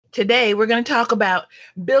Today, we're going to talk about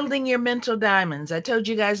building your mental diamonds. I told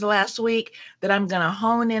you guys last week that I'm going to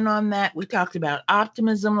hone in on that. We talked about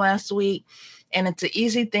optimism last week, and it's an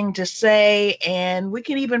easy thing to say, and we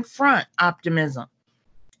can even front optimism.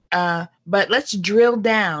 But let's drill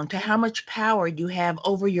down to how much power you have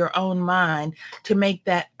over your own mind to make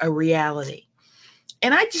that a reality.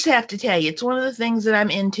 And I just have to tell you, it's one of the things that I'm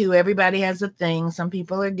into. Everybody has a thing. Some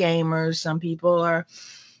people are gamers. Some people are,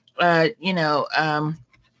 uh, you know, um,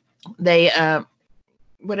 they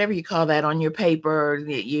whatever you call that on your paper,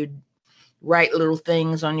 you write little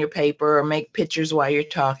things on your paper or make pictures while you're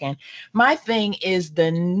talking. My thing is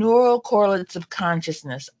the neural correlates of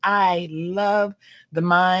consciousness. I love the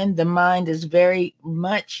mind. The mind is very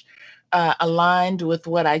much aligned with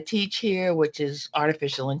what I teach here, which is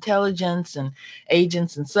artificial intelligence and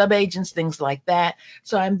agents and subagents, things like that.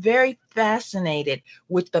 So I'm very fascinated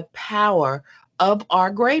with the power of our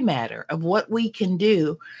gray matter, of what we can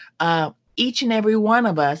do. Each and every one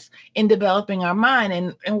of us in developing our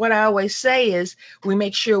mind. And what I always say is we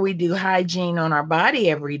make sure we do hygiene on our body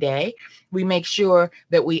every day. We make sure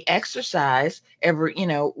that we exercise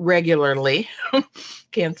regularly.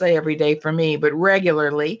 Can't say every day for me, but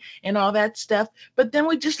regularly and all that stuff. But then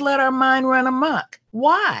we just let our mind run amok.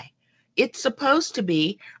 Why? It's supposed to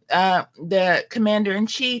be the commander in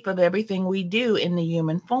chief of everything we do in the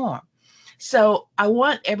human form. So I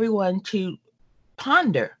want everyone to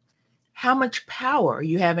ponder how much power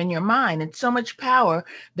you have in your mind. It's so much power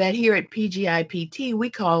that here at PGIPT, we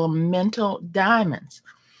call them mental diamonds.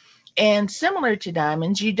 And similar to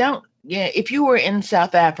diamonds, you don't, yeah, if you were in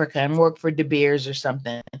South Africa and worked for De Beers or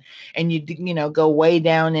something, and go way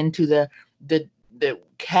down into the the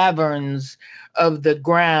caverns of the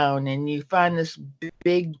ground, and you find this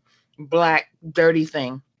big black dirty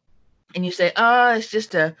thing, and you say, "Oh, it's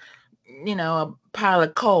just a pile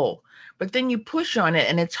of coal." But then you push on it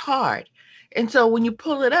and it's hard. And so when you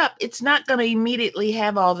pull it up, it's not going to immediately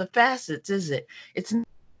have all the facets, is it? It's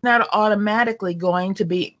not automatically going to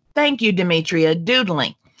be, thank you, Demetria,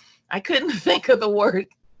 doodling. I couldn't think of the word.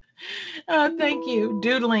 Thank you.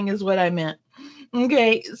 Doodling is what I meant.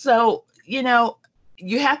 Okay. So,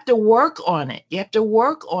 you have to work on it. You have to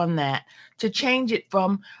work on that to change it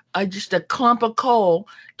from just a clump of coal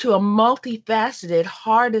to a multifaceted,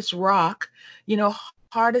 hardest rock,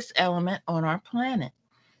 hardest element on our planet.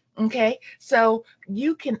 Okay. So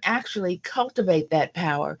you can actually cultivate that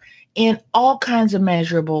power in all kinds of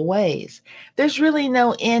measurable ways. There's really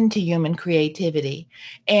no end to human creativity.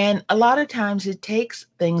 And a lot of times it takes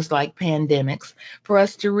things like pandemics for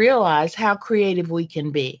us to realize how creative we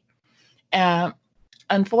can be. Uh,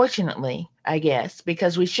 Unfortunately, I guess,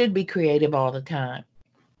 because we should be creative all the time.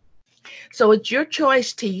 So it's your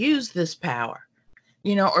choice to use this power,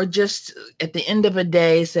 or just at the end of a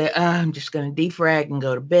day say, I'm just going to defrag and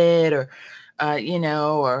go to bed,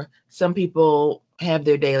 or some people have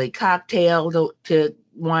their daily cocktail to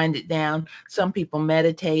wind it down. Some people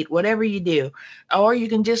meditate, whatever you do, or you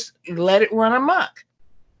can just let it run amok,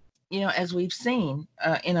 as we've seen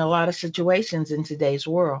in a lot of situations in today's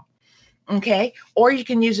world. Okay. Or you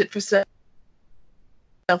can use it for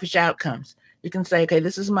selfish outcomes. You can say, okay,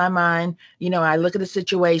 this is my mind. I look at a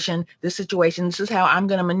situation, this is how I'm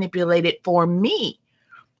going to manipulate it for me.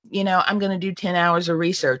 I'm going to do 10 hours of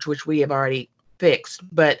research, which we have already fixed.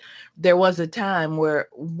 But there was a time where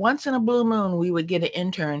once in a blue moon, we would get an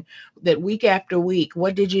intern that week after week.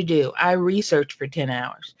 What did you do? I researched for 10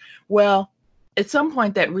 hours. Well, at some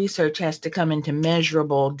point, that research has to come into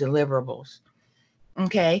measurable deliverables.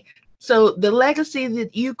 Okay. So the legacy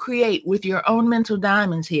that you create with your own mental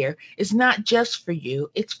diamonds here is not just for you,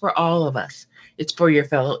 it's for all of us. It's for your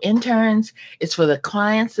fellow interns, it's for the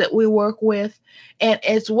clients that we work with, and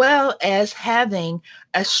as well as having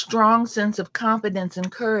a strong sense of confidence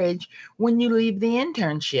and courage when you leave the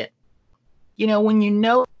internship. When you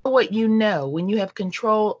know what you know, when you have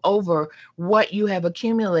control over what you have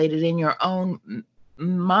accumulated in your own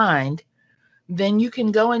mind, then you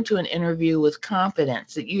can go into an interview with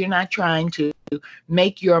confidence that you're not trying to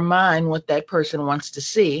make your mind what that person wants to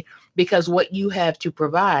see, because what you have to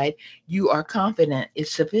provide, you are confident is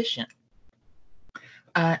sufficient.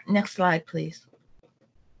 Next slide, please.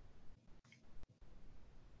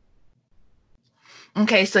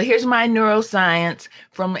 Okay, so here's my neuroscience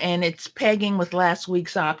and it's pegging with last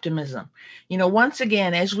week's optimism. Once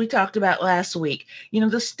again, as we talked about last week,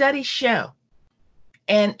 the studies show,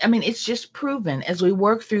 and I mean, it's just proven as we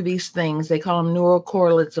work through these things, they call them neural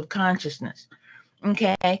correlates of consciousness.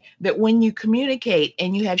 Okay, that when you communicate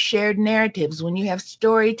and you have shared narratives, when you have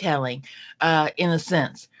storytelling, in a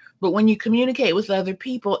sense, but when you communicate with other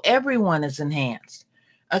people, everyone is enhanced.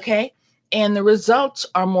 Okay, and the results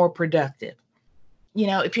are more productive. You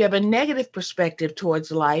know, if you have a negative perspective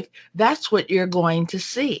towards life, that's what you're going to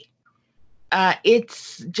see.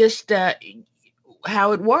 It's just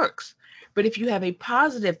how it works. But if you have a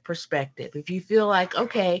positive perspective, if you feel like,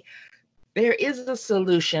 okay, there is a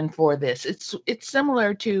solution for this, it's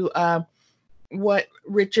similar to what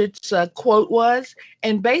Richard's quote was,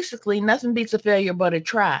 and basically, nothing beats a failure but a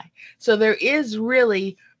try. So there is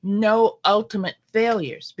really no ultimate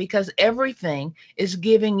failures because everything is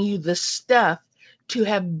giving you the stuff to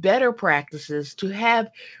have better practices, to have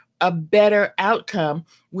a better outcome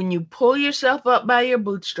when you pull yourself up by your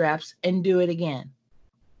bootstraps and do it again.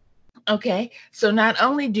 Okay, so not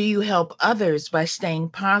only do you help others by staying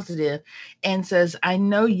positive and says, I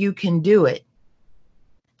know you can do it.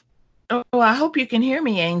 Oh, I hope you can hear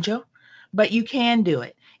me, Angel, but you can do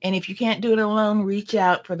it. And if you can't do it alone, reach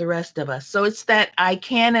out for the rest of us. So it's that I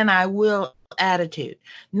can and I will attitude,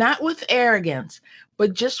 not with arrogance,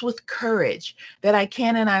 but just with courage that I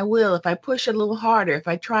can and I will. If I push a little harder, if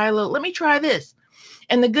I try a little, let me try this.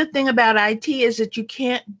 And the good thing about IT is that you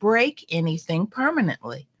can't break anything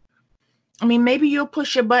permanently. I mean, maybe you'll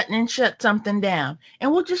push a button and shut something down,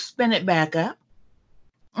 and we'll just spin it back up.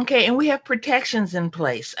 Okay, and we have protections in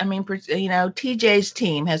place. I mean, TJ's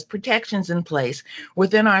team has protections in place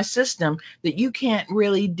within our system that you can't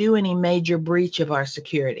really do any major breach of our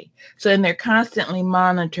security. So, and they're constantly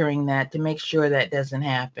monitoring that to make sure that doesn't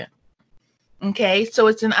happen. Okay, so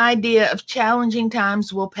it's an idea of challenging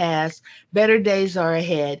times will pass, better days are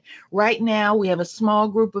ahead. Right now, we have a small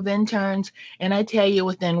group of interns, and I tell you,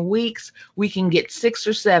 within weeks, we can get 6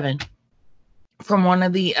 or 7 from one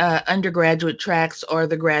of the undergraduate tracks or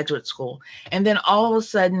the graduate school. And then all of a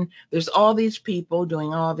sudden, there's all these people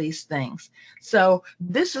doing all these things. So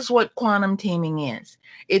this is what quantum teaming is.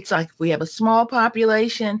 It's like if we have a small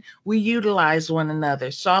population, we utilize one another.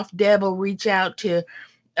 Soft Dev will reach out to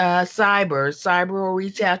cyber will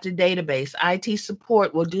reach out to database. IT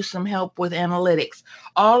support will do some help with analytics,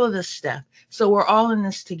 all of this stuff. So we're all in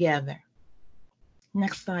this together.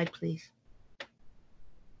 Next slide, please.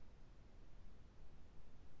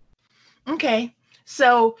 Okay,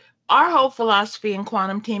 so our whole philosophy in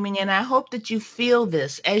quantum teaming, and I hope that you feel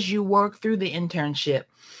this as you work through the internship,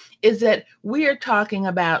 is that we are talking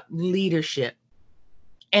about leadership,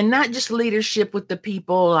 and not just leadership with the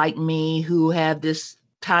people like me who have this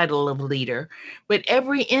title of leader, but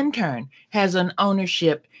every intern has an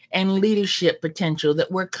ownership and leadership potential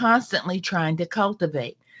that we're constantly trying to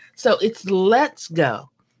cultivate. So it's let's go.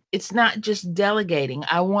 It's not just delegating.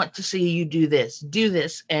 I want to see you do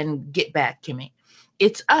this, and get back to me.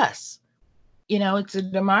 It's us. You know, it's a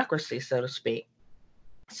democracy, so to speak.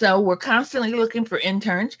 So we're constantly looking for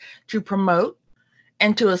interns to promote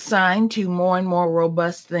and to assign to more and more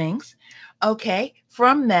robust things. Okay,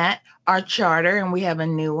 from that, our charter, and we have a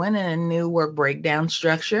new one and a new work breakdown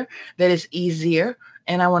structure that is easier.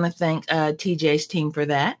 And I want to thank TJ's team for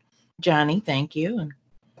that. Johnny, thank you. And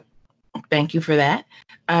thank you for that.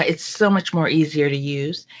 It's so much more easier to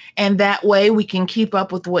use. And that way we can keep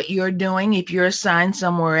up with what you're doing. If you're assigned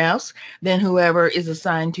somewhere else, then whoever is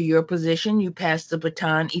assigned to your position, you pass the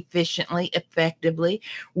baton efficiently, effectively,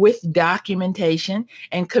 with documentation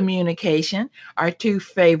and communication, our 2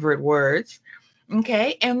 favorite words.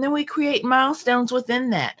 Okay. And then we create milestones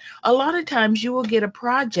within that. A lot of times you will get a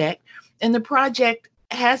project, and the project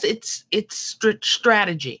has its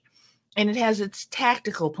strategy and it has its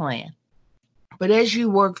tactical plan. But as you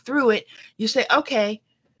work through it, you say, okay,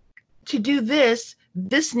 to do this,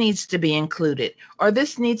 this needs to be included, or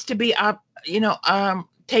this needs to be,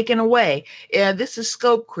 taken away. This is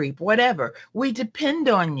scope creep, whatever. We depend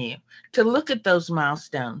on you to look at those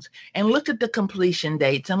milestones and look at the completion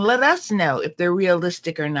dates and let us know if they're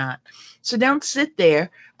realistic or not. So don't sit there.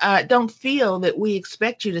 Don't feel that we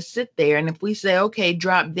expect you to sit there. And if we say, okay,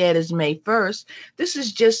 drop dead is May 1st, this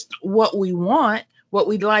is just what we want, what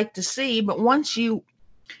we'd like to see. But once you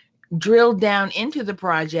drill down into the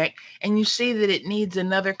project and you see that it needs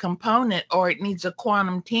another component or it needs a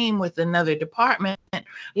quantum team with another department,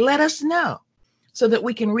 let us know so that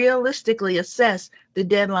we can realistically assess the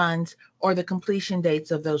deadlines or the completion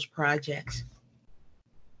dates of those projects.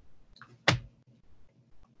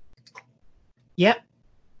 Yep.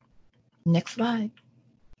 Next slide.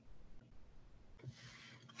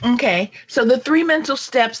 Okay, so the 3 mental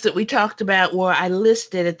steps that we talked about were I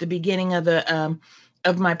listed at the beginning of the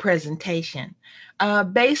of my presentation.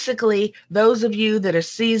 Basically, those of you that are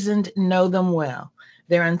seasoned know them well.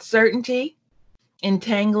 They're uncertainty,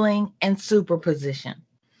 entangling, and superposition.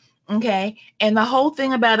 Okay. And the whole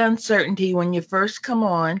thing about uncertainty, when you first come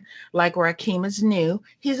on, like Rakim is new,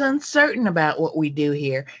 he's uncertain about what we do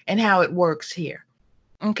here and how it works here.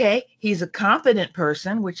 Okay. He's a confident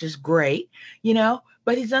person, which is great,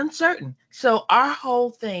 but he's uncertain. So our whole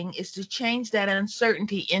thing is to change that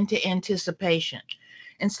uncertainty into anticipation.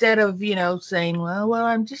 Instead of, saying, well,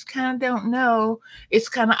 I'm just kind of don't know. It's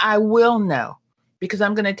kind of, I will know because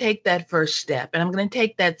I'm going to take that first step and I'm going to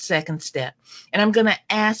take that second step and I'm going to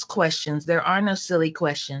ask questions. There are no silly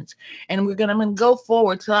questions. And I'm going to go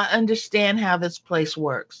forward till I understand how this place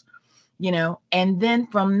works, and then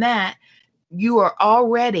from that, you are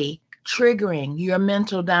already triggering your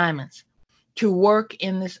mental diamonds to work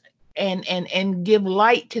in this and give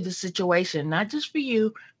light to the situation, not just for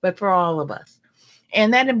you, but for all of us.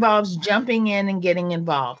 And that involves jumping in and getting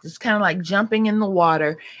involved. It's kind of like jumping in the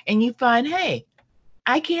water and you find, hey,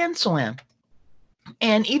 I can swim.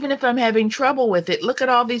 And even if I'm having trouble with it, look at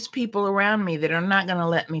all these people around me that are not going to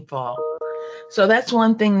let me fall. So that's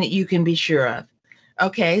one thing that you can be sure of.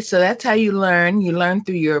 Okay, so that's how you learn. You learn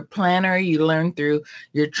through your planner, you learn through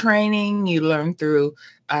your training, you learn through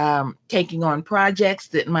taking on projects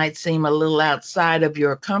that might seem a little outside of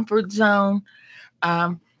your comfort zone.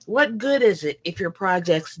 What good is it if your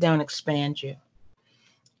projects don't expand you?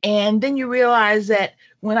 And then you realize that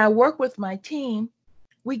when I work with my team,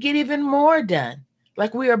 we get even more done.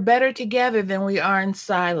 Like we are better together than we are in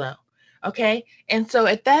silo. Okay. And so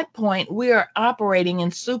at that point, we are operating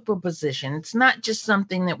in superposition. It's not just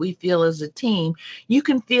something that we feel as a team. You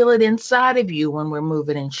can feel it inside of you when we're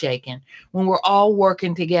moving and shaking, when we're all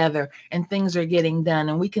working together and things are getting done.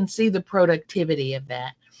 And we can see the productivity of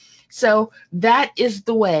that. So that is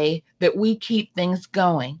the way that we keep things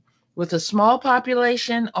going with a small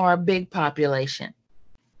population or a big population.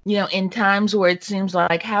 In times where it seems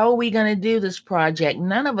like, how are we going to do this project?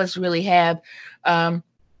 None of us really have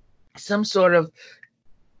some sort of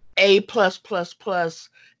A plus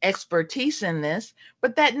expertise in this,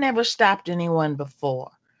 but that never stopped anyone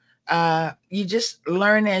before. You just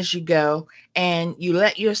learn as you go and you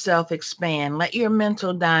let yourself expand, let your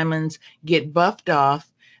mental diamonds get buffed off,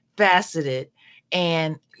 faceted,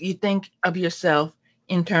 and you think of yourself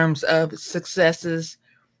in terms of successes,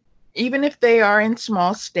 even if they are in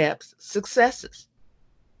small steps, successes.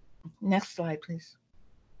 Next slide, please.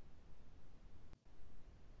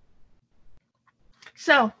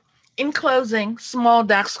 So, in closing, small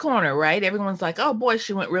Doc's Corner, right? Everyone's like, oh boy,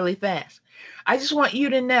 she went really fast. I just want you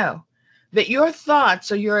to know that your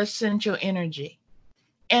thoughts are your essential energy.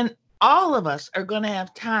 And all of us are going to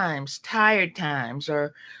have times, tired times,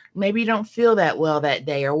 or maybe you don't feel that well that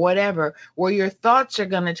day or whatever, where your thoughts are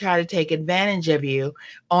going to try to take advantage of you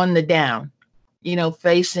on the down,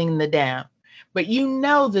 facing the down. But you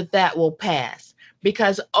know that will pass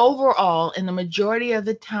because overall, in the majority of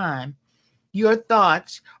the time, your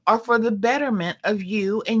thoughts are for the betterment of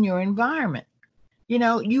you and your environment.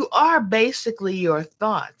 You are basically your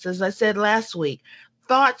thoughts. As I said last week,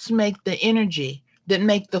 thoughts make the energy that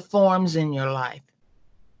make the forms in your life.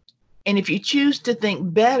 And if you choose to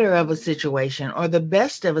think better of a situation or the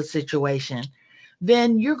best of a situation,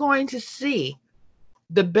 then you're going to see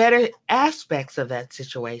the better aspects of that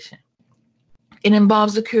situation. It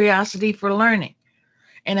involves a curiosity for learning.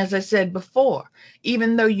 And as I said before,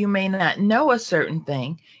 even though you may not know a certain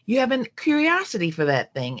thing, you have a curiosity for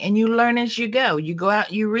that thing and you learn as you go. You go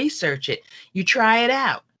out, you research it, you try it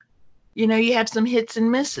out. You have some hits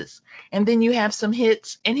and misses, and then you have some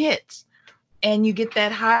hits and hits, and you get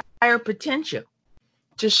that higher potential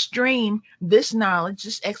to stream this knowledge,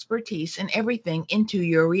 this expertise, and everything into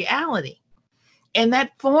your reality. And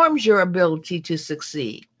that forms your ability to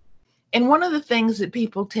succeed. And one of the things that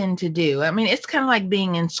people tend to do, I mean, it's kind of like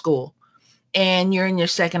being in school and you're in your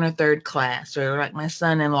second or third class, or like my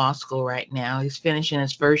son in law school right now. He's finishing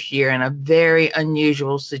his first year in a very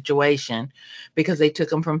unusual situation because they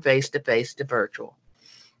took him from face to face to virtual.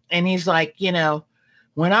 And he's like,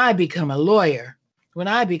 when I become a lawyer,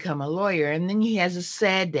 and then he has a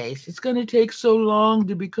sad days. It's going to take so long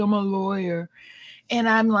to become a lawyer. And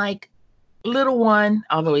I'm like, little one,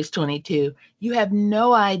 although he's 22, you have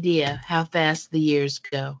no idea how fast the years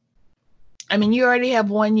go. I mean, you already have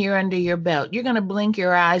 1 year under your belt. You're going to blink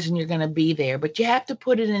your eyes and you're going to be there, but you have to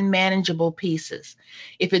put it in manageable pieces.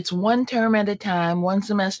 If it's one term at a time, one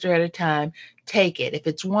semester at a time, take it. If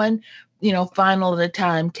it's one, final at a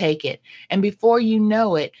time, take it. And before you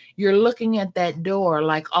know it, you're looking at that door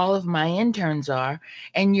like all of my interns are,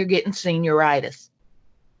 and you're getting senioritis.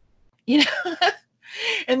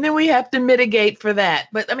 And then we have to mitigate for that.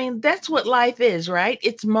 But I mean, that's what life is, right?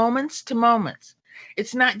 It's moments to moments.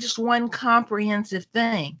 It's not just one comprehensive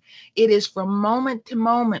thing. It is from moment to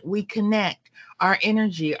moment we connect our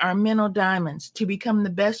energy, our mental diamonds to become the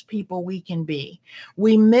best people we can be.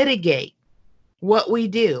 We mitigate what we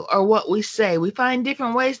do or what we say. We find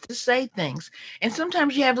different ways to say things. And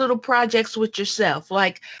sometimes you have little projects with yourself.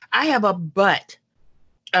 Like I have a but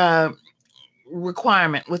uh,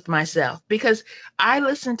 requirement with myself because I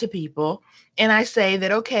listen to people and I say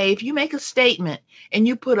that, okay, if you make a statement and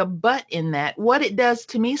you put a but in that, what it does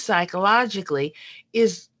to me psychologically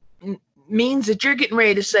is means that you're getting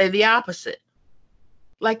ready to say the opposite.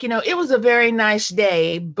 Like, it was a very nice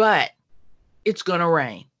day, but it's going to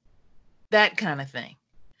rain. That kind of thing.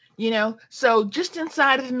 So just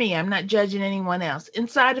inside of me, I'm not judging anyone else.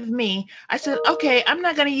 Inside of me, I said, okay, I'm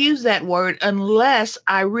not going to use that word unless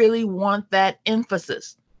I really want that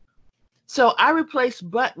emphasis. So I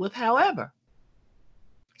replaced but with however.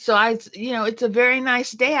 So it's a very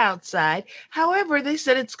nice day outside. However, they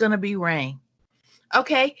said it's going to be rain.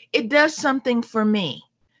 Okay, it does something for me.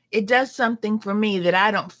 It does something for me that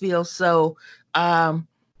I don't feel so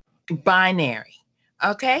binary.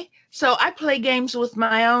 Okay, so I play games with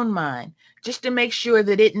my own mind just to make sure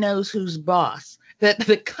that it knows who's boss. That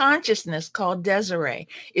the consciousness called Desiree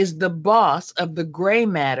is the boss of the gray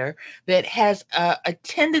matter that has a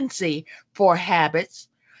tendency for habits,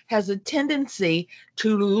 has a tendency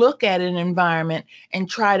to look at an environment and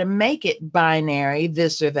try to make it binary,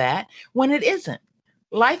 this or that, when it isn't.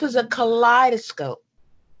 Life is a kaleidoscope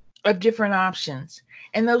of different options.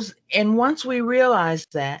 And once we realize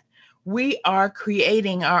that, we are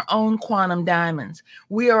creating our own quantum diamonds.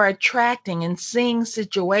 We are attracting and seeing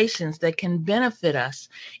situations that can benefit us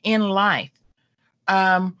in life.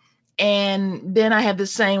 And then I have the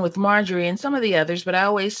same with Marjorie and some of the others, but I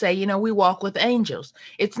always say, we walk with angels.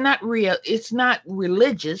 It's not real, it's not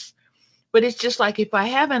religious, but it's just like if I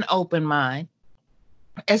have an open mind,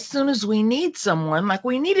 as soon as we need someone, like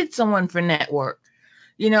we needed someone for network,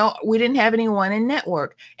 we didn't have anyone in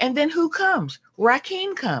network. And then who comes?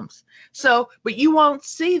 Rakeem comes. So, but you won't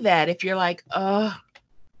see that if you're like, what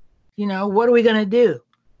are we going to do?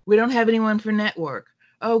 We don't have anyone for network.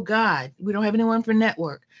 Oh God, we don't have anyone for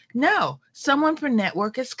network. No, someone for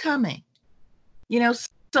network is coming.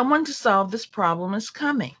 Someone to solve this problem is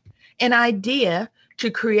coming. An idea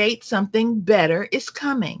to create something better is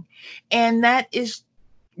coming. And that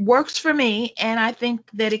works for me. And I think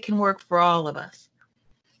that it can work for all of us.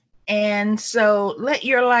 And so let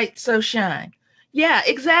your light so shine. Yeah,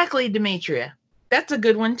 exactly, Demetria. That's a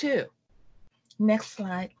good one too. Next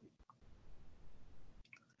slide.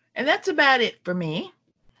 And that's about it for me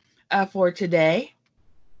for today.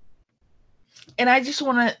 And I just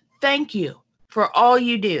want to thank you for all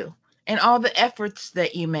you do and all the efforts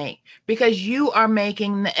that you make, because you are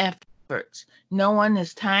making the efforts. No one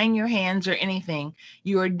is tying your hands or anything.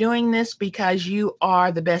 You are doing this because you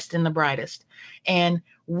are the best and the brightest. And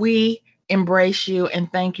we embrace you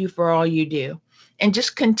and thank you for all you do. And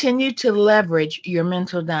just continue to leverage your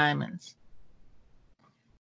mental diamonds.